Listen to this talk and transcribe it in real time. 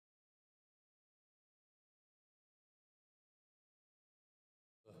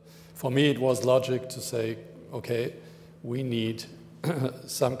For me, it was logic to say, okay, we need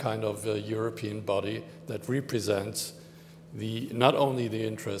some kind of European body that represents not only the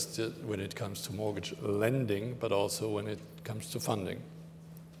interest when it comes to mortgage lending, but also when it comes to funding.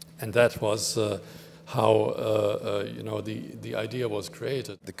 And that was how the idea was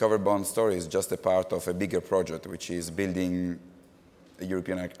created. The covered bond story is just a part of a bigger project, which is building a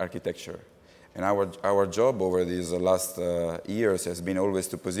European architecture. And our job over these last years has been always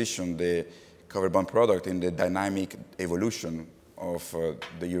to position the covered bond product in the dynamic evolution of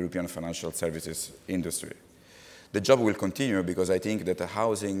the European financial services industry. The job will continue because I think that the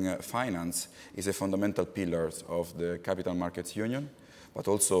housing finance is a fundamental pillar of the Capital Markets Union, but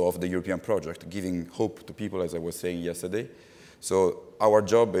also of the European project, giving hope to people, as I was saying yesterday. So our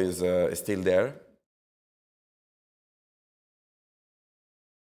job is still there.